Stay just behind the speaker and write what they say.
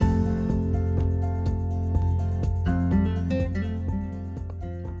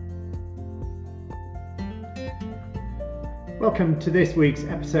Welcome to this week's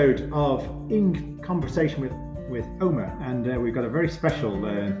episode of In Conversation with Oma, and we've got a very special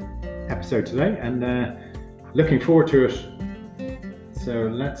episode today, and looking forward to it. So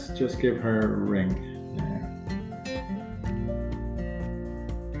let's just give her a ring.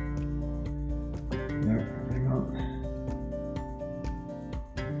 No, hang on.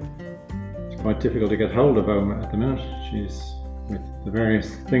 It's quite difficult to get hold of Oma at the minute. She's with the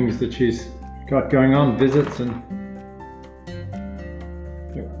various things that she's got going on, visits and...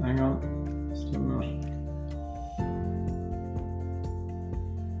 Hang on, still not.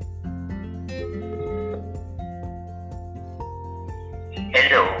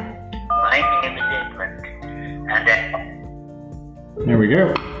 Hello, my name is Eamon, and There we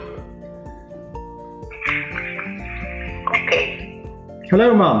go. okay.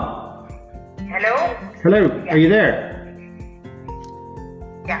 Hello, Mom. Hello? Hello, Yeah. Are you there?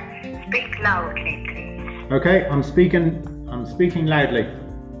 Yeah, speak loudly, please. Okay, I'm speaking loudly.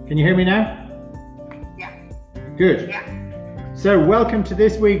 Can you hear me now? Yeah, Good. yeah. So welcome to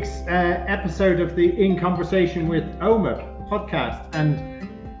this week's episode of the In Conversation with Oma podcast, and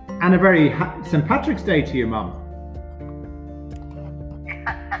a very St. Patrick's Day to you, Mom.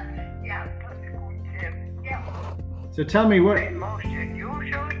 Yeah, that's good. Yeah, So tell me what... most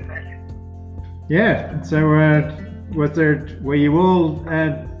unusual, but Yeah, so were you all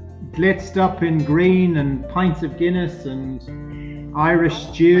blitzed up in green and pints of Guinness and Irish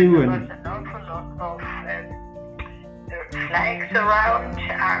stew there and... was an awful lot of flags around,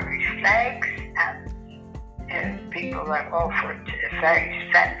 Irish flags, and people were offered very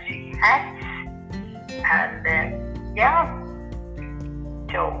fancy hats, and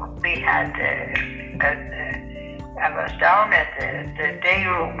so we had I was down at the day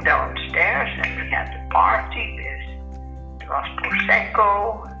room downstairs, and we had a party. There was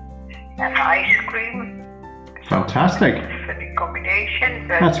prosecco and ice cream. Fantastic. For the combination.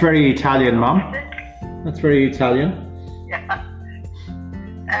 That's very Italian, Mom. That's very Italian. Yeah.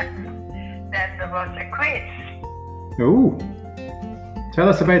 And then there was a quiz. Oh, tell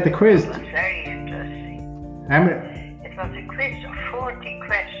us about the quiz. It was very interesting. It was a quiz of 40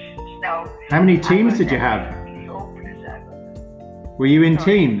 questions. Now, How many teams did you have? Were you in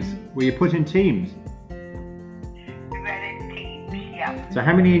teams? Were you put in teams? We were in teams, yeah. So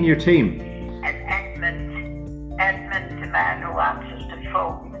how many in your team? And Edmund, the man who answers the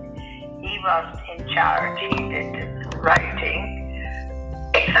phone, he was in charge. He did the writing,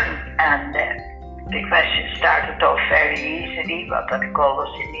 and the question started off very easily. What are the colours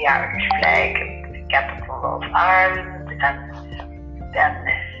in the Irish flag, and the capital of Ireland, and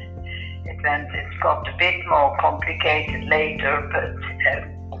then it got a bit more complicated later, but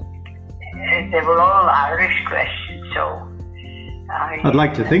they were all Irish questions, so I'd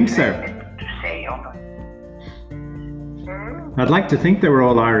like to think so. To say on it. I'd like to think they were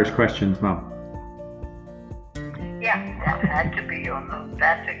all Irish questions, Mom. Yeah, that had to be on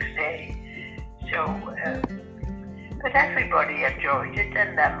Patrick's Day. So, but everybody enjoyed it,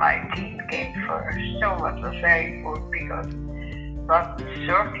 and then my team came first, so it was very good but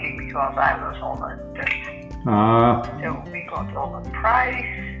certainly because I was on it. So we got all the prize.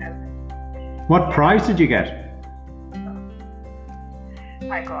 What prize did you get?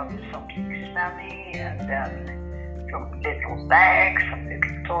 I got something smelly, and then some little bags, some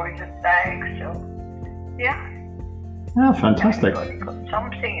little toilet bags. So, yeah. Oh, fantastic. Everybody got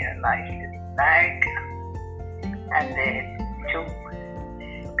something in a nice little bag. And the two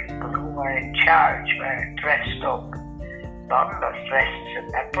people who were in charge were dressed up. One was dressed as a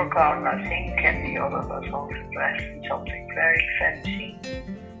leprechaun, I think, and the other was also dressed in something very fancy.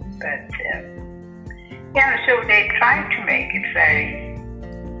 But, so they tried to make it very,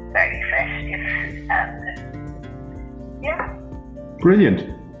 very festive, and Brilliant.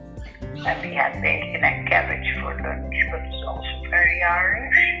 And we had bacon and cabbage for lunch, but it's also very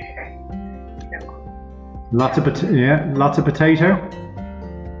Irish. So, Lots of potato.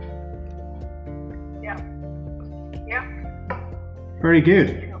 Yeah. Very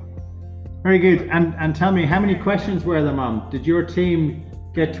good. Very good. And tell me, how many questions were there, Mom? Did your team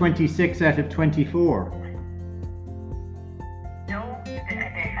get 26 out of 24? No, they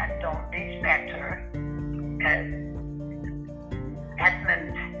had done this better.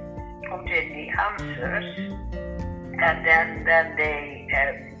 Edmund put in the answers, and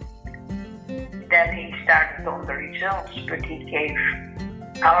then he started on the results, but he gave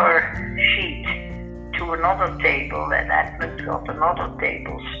our sheet to another table, and Edmund got another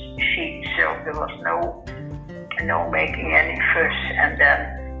table's sheet, so there was no making any fuss. And then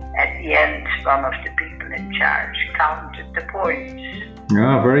at the end, one of the people in charge counted the points.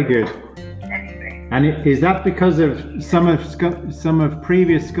 Ah, very good. Anyway, And is that because of some of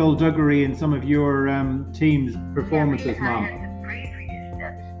previous skullduggery in some of your team's performances, Mom? Yeah, the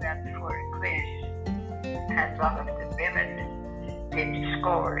previous that for a quiz, and one of the women did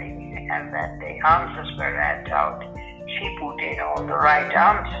scoring, and then the answers were read out. She put in all the right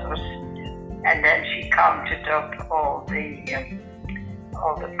answers, and then she counted up all the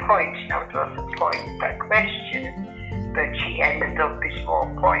points. Now it was a point per question, but she ended up with more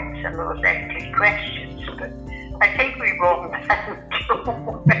points than there was actually questions. But I think we won that too.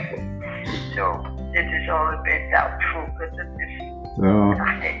 So it is all a bit doubtful, but it is.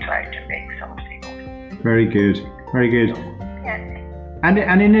 They tried to make something of it. Very good, very good. Yeah.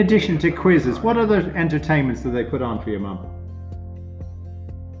 And in addition to quizzes, what other entertainments do they put on for you, Mum?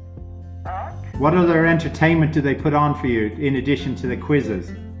 What other entertainment do they put on for you in addition to the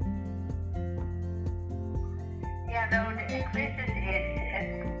quizzes? Yeah, no, the quizzes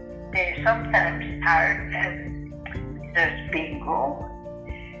they sometimes are, there's bingo,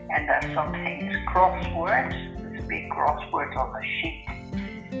 and there's something is crosswords. There's a big crossword on a sheet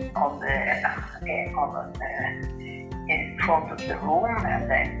in front of the room, and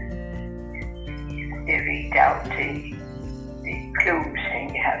then they read out the clues, and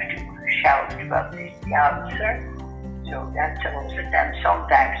you have to shout what is the answer. So that's also. Then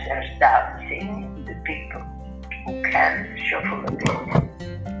sometimes there's dancing. The people who can shuffle a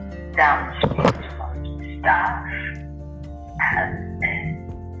bit dance with staff, and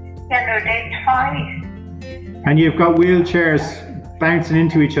they try. And you've got wheelchairs bouncing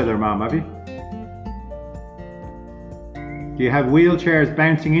into each other, Mum, have you? Do you have wheelchairs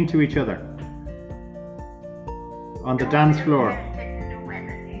bouncing into each other on the dance floor?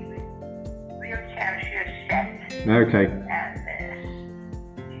 Wheelchairs just set. Okay. And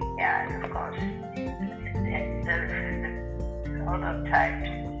and of course, the other times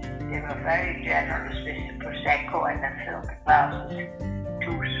they were very generous with the prosecco, and they filled the glasses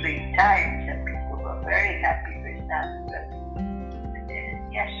 2-3 times, and people were very happy with that. But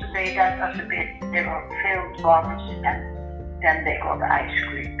yesterday that was a bit. They were filled once, and then they got ice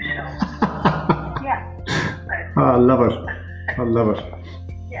cream. So yeah. Oh, I love it. I love it.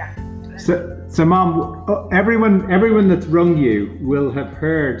 Yeah. So Mom, everyone that's rung you will have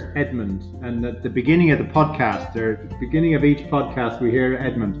heard Edmund, and at the beginning of the podcast, or at the beginning of each podcast, we hear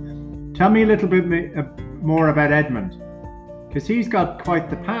Edmund. Tell me a little bit more about Edmund, because he's got quite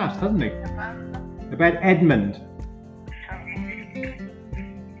the past, hasn't he? About Edmund.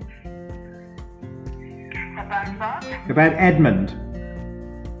 About what? About Edmund,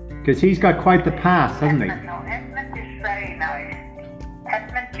 because he's got quite the past, hasn't he? No, Edmund is very nice.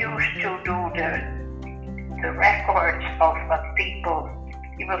 Edmund used to do the records of what people.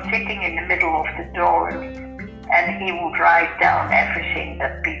 He was sitting in the middle of the door, and he would write down everything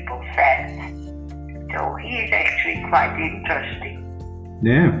that people said. So he is actually quite interesting.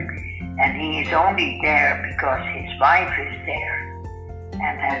 Yeah. And he is only there because his wife is there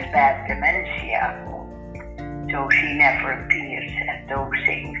and has bad dementia. So she never appears at those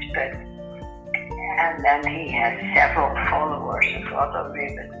things, and then he has several followers of other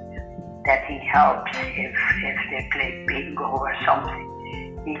women that he helps if they play bingo or something.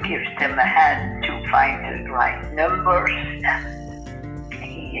 He gives them a hand to find the right numbers, and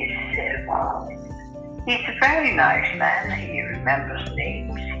he's a very nice man. He remembers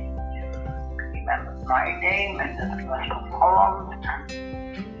names. He remembers my name, and that was from Holland.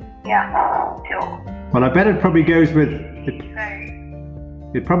 So. Well, I bet it probably goes with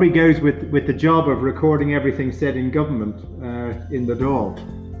it probably goes with the job of recording everything said in government in the Dáil.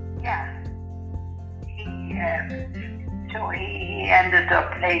 Yeah. So he ended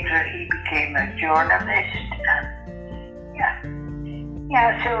up later. He became a journalist, and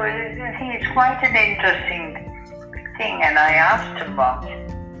So he's quite an interesting thing. And I asked him once,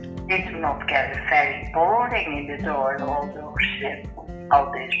 did you not get very boring in the Dáil,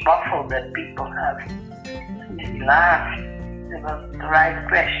 all this buffle that people have? And he laughed. It was the right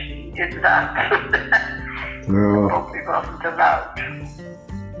question. He didn't answer that. Probably wasn't allowed.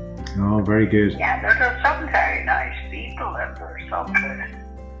 Oh, very good. Yeah, there are some very nice people, and there are some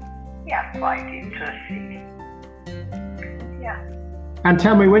quite interesting. Yeah. And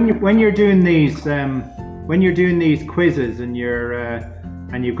tell me, when you're doing these quizzes, and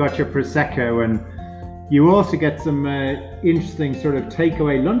you've got your prosecco, and you also get some interesting sort of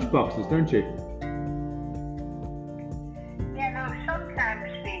takeaway lunch boxes, don't you?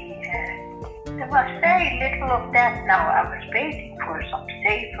 There was very little of that now. I was waiting for some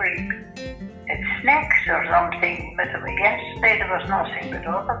savory snacks or something, but yesterday there was nothing, but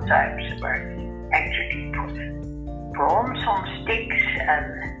other times there were actually prawns on sticks,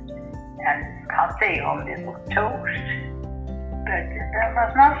 and pate on little toast. But there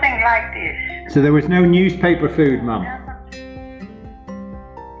was nothing like this. So there was no newspaper food, Mum?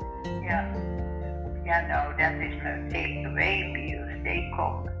 Yeah, no, that is no takeaway meals.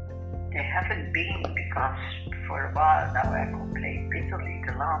 They haven't been, because for a while now I complained bitterly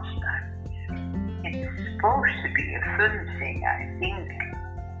the last time. It's supposed to be a fun thing, I think,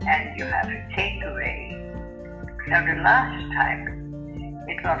 and you have a takeaway. So the last time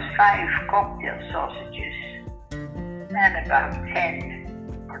it was 5 cocktail sausages and about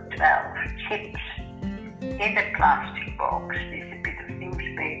 10 or 12 chips in a plastic box with a bit of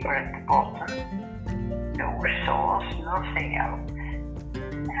newspaper at the bottom. No sauce, nothing else.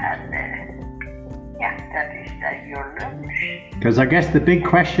 And that is your lunch. Because I guess the big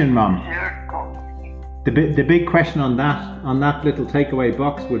question, Mum, the big question on that little takeaway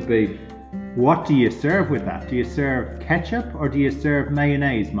box would be, what do you serve with that? Do you serve ketchup or do you serve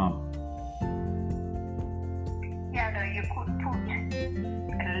mayonnaise, Mum? Yeah, no, you could put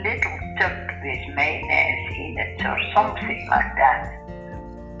a little tub with mayonnaise in it or something like that.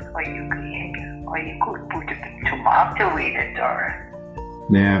 Or you could put a tomato in it, or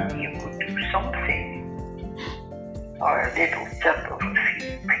you could do something. Or a little tub of a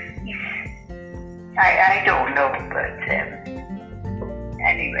few peas. I don't know, but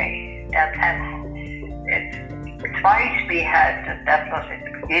anyway, that has twice we had, and that was in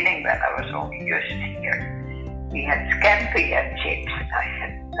the beginning when I was only just here. We had scampi and chips, and I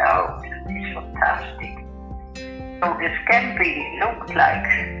said, no, that is fantastic. So the scampi looked like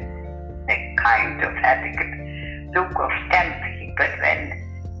they kind of had a look of scampi, but when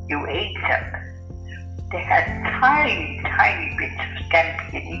you ate them, they had tiny bits of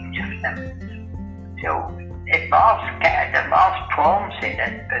scampi in each of them. So there was prawns in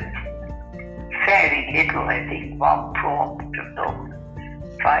it, but very little. I think 1 prawn would have done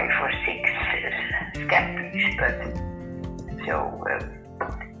 5 or 6 scampis, but so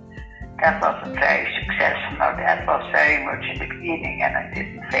that wasn't very successful. That was very much in the beginning, and I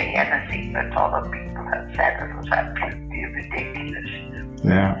didn't say anything, but other people had said it was absolutely ridiculous.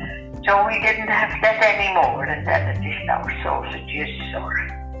 Yeah. So we didn't have that anymore, and then it is now sausages or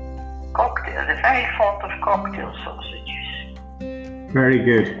cocktail. They're very fond of cocktail sausages. Very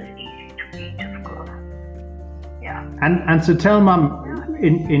good. It's easy to eat, of course. Yeah. And so tell Mum,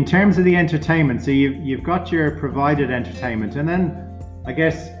 in terms of the entertainment, so you've got your provided entertainment, and then I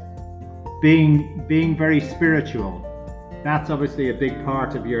guess being very spiritual, that's obviously a big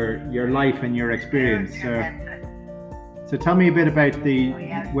part of your life and your experience. So tell me a bit about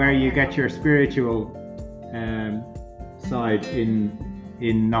where you get your spiritual side in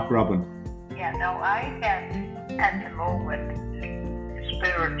Knockrobin. Yeah, no, I get at the moment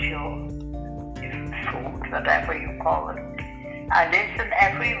spiritual food, whatever you call it. I listen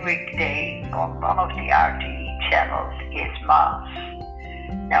every weekday on one of the RTE channels, is Mass.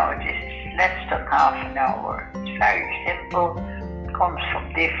 Now it is less than half an hour. It's very simple, comes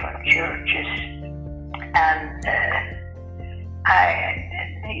from different churches, and I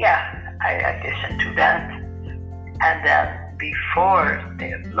listen to that. And then before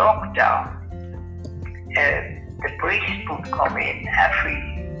the lockdown, the priest would come in every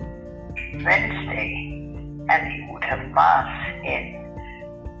Wednesday, and he would have Mass in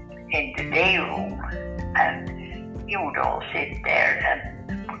the day room, and you would all sit there and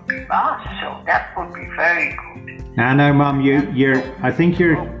it would be Mass, so that would be very good. No, Mum,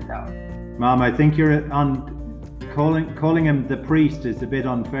 I think you're on calling him the priest is a bit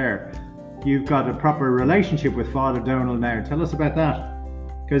unfair. You've got a proper relationship with Father Donald now. Tell us about that.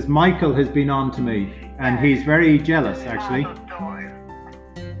 Because Michael has been on to me, and he's very jealous, actually.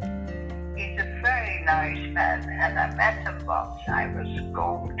 He's a very nice man, and I met him once. I was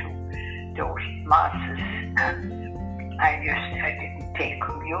going to those masses, and I didn't take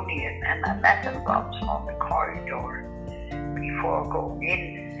communion, and I met him once on the corridor before going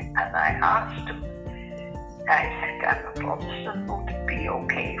in, and I asked him, I said, I'm a Protestant, would it be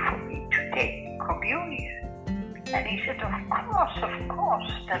okay for me to take communion? And he said, of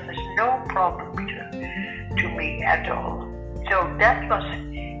course, that is no problem to me at all. So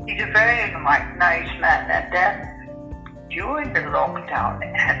he's a very nice man. And then during the lockdown,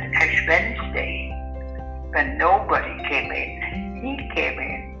 and Ash Wednesday, when nobody came in, he came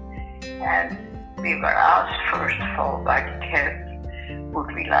in, and we were asked first of all by the church,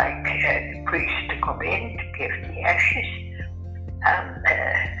 would we like the priest to come in to give the ashes? And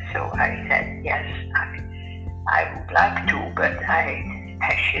so I said, yes, I would like to, but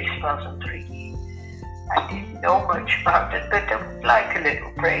ashes wasn't really, I didn't know much about it, but I would like a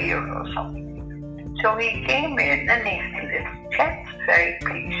little prayer or something. So he came in and he had a little Chet, very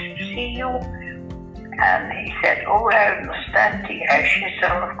pleased to see you. And he said, oh, I understand the ashes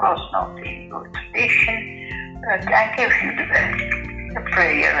are of course not in your tradition, but I give you the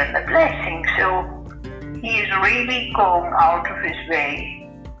prayer and the blessing. So he is really going out of his way,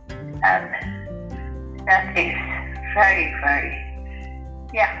 and that is very,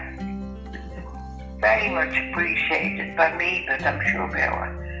 very much appreciated by me, but I'm sure there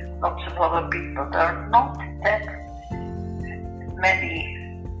are lots of other people. There are not that many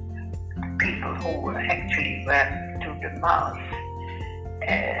people who actually went to the Mass.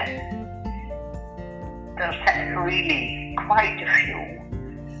 There's really quite a few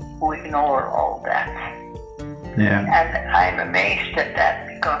who ignore all that. Yeah. And I'm amazed at that,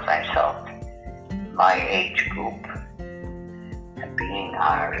 because I thought my age group, being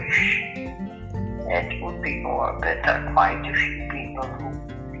Irish, it would be more, but there are quite a few people who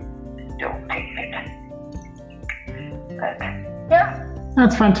don't take it. But yeah.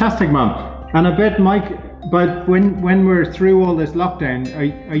 That's fantastic, Mum. And I bet but when we're through all this lockdown,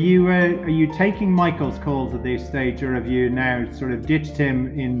 are you taking Michael's calls at this stage, or have you now sort of ditched him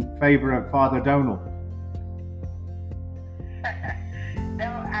in favour of Father Donal? No,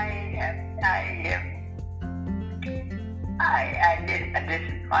 I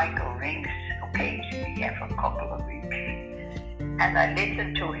listen. Michael rings occasionally every couple of weeks, and I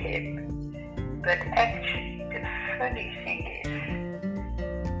listen to him. But actually, the funny thing is,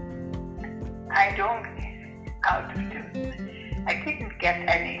 I didn't get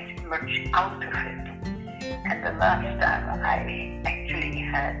any much out of it. And the last time I actually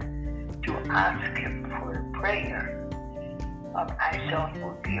had to ask him for a prayer, what I thought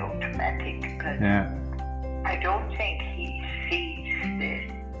would be automatic, but Yeah. I don't think he sees the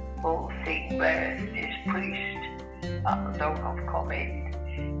whole thing where this priest don't have come in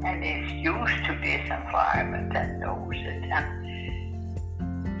and is used to this environment and knows it, and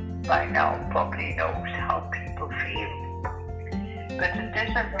by now probably knows how people feel. But it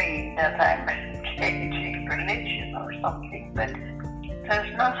doesn't mean that I'm changing religion or something, but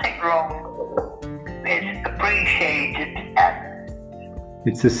there's nothing wrong with appreciated and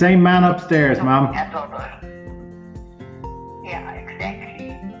It's the same man upstairs, Mum. Yeah, exactly.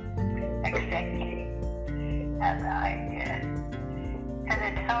 And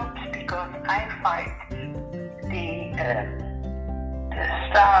it helps because I find the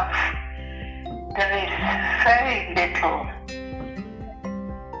staff, there is very little,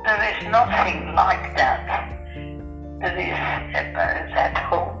 there is nothing like that. There is at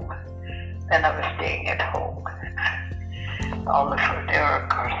home, when I was staying at home. Oliver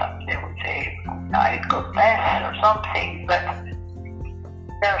Dirk or something, they would say, good night, God bless, or something, but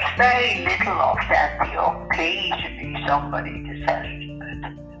there's very little of that. Occasionally somebody says it.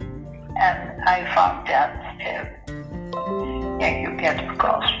 And I found that you get, of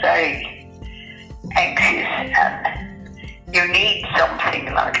course, very anxious, and you need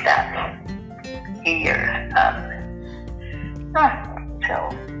something like that here.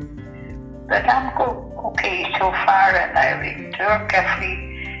 But I'm okay so far, and I read Dirk every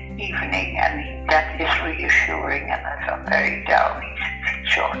evening, and that is reassuring, and if I'm very down,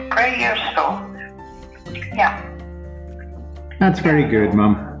 he's short prayers, so yeah. That's very good,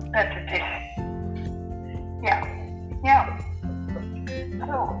 Mum. But it is, yeah.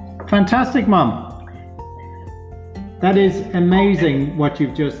 So. Fantastic, Mum. That is amazing what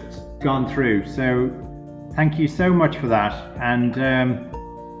you've just gone through. So thank you so much for that. And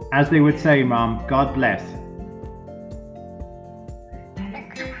as they would say, Mum, God bless.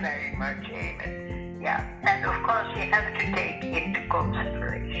 Thank you very much, Eamon. Yeah, and of course you have to take into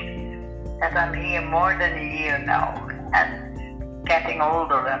consideration that I'm here more than a year now, and getting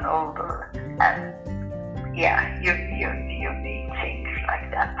older and older, and yeah, you need things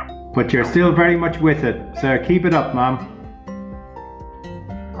like that. But you're still very much with it, so keep it up, Mum.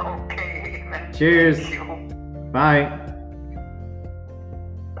 Okay, Eamon. Cheers. Thank you. Bye.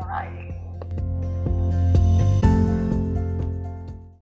 Bye.